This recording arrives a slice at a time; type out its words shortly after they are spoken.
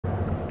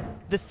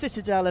The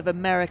citadel of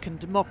American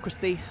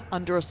democracy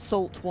under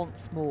assault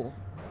once more.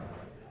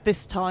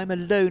 This time a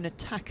lone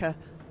attacker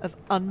of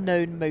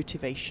unknown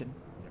motivation.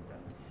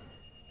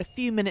 A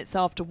few minutes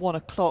after 1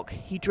 o'clock,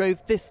 he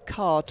drove this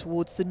car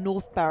towards the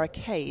North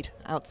Barricade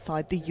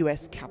outside the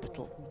US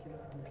Capitol.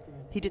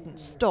 He didn't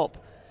stop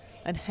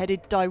and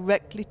headed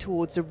directly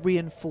towards a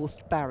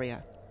reinforced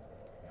barrier.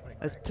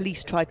 As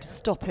police tried to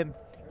stop him,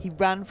 he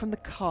ran from the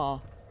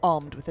car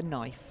armed with a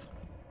knife.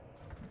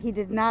 He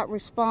did not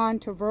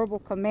respond to verbal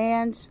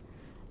commands.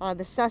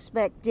 The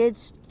suspect did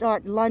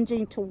start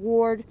lunging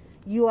toward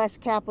U.S.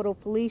 Capitol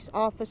Police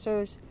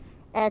officers,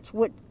 at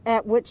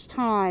which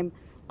time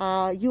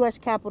U.S.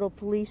 Capitol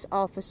Police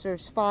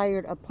officers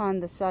fired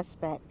upon the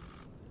suspect.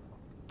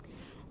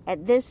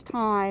 At this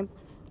time,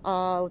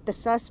 the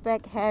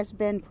suspect has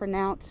been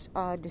pronounced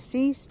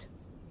deceased,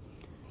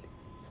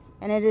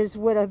 and it is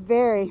with a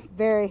very,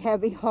 very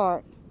heavy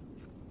heart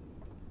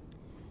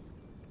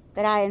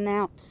that I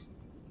announce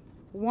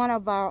one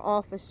of our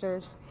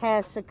officers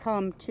has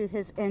succumbed to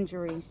his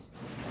injuries.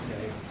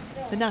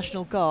 The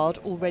National Guard,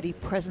 already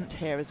present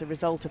here as a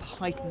result of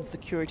heightened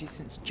security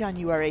since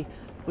January,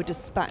 were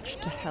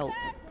dispatched to help.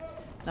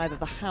 Neither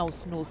the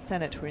House nor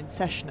Senate were in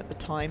session at the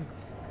time,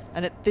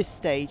 and at this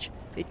stage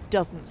it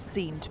doesn't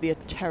seem to be a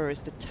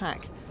terrorist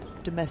attack,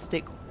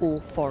 domestic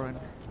or foreign.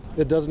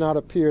 It does not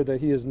appear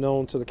that he is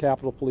known to the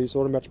Capitol Police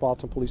or the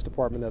Metropolitan Police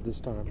Department at this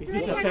time. Is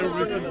this a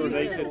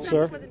terrorism-related?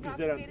 Sir?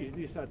 Is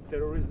this a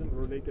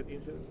terrorism-related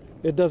incident?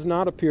 It does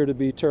not appear to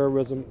be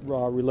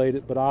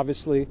terrorism-related, but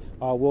obviously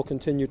we'll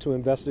continue to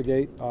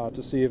investigate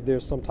to see if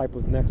there's some type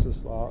of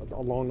nexus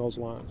along those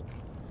lines.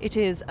 It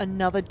is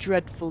another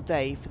dreadful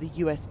day for the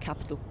US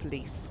Capitol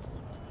Police.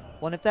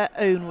 One of their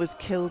own was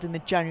killed in the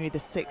January the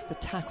 6th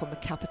attack on the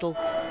Capitol,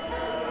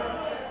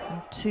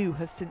 and 2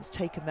 have since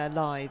taken their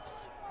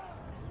lives.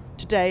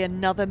 Today,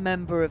 another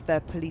member of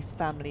their police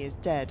family is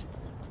dead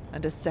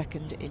and a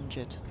second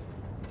injured.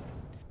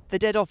 The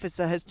dead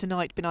officer has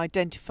tonight been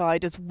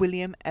identified as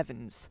William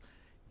Evans.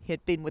 He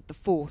had been with the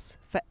force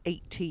for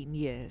 18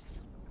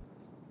 years.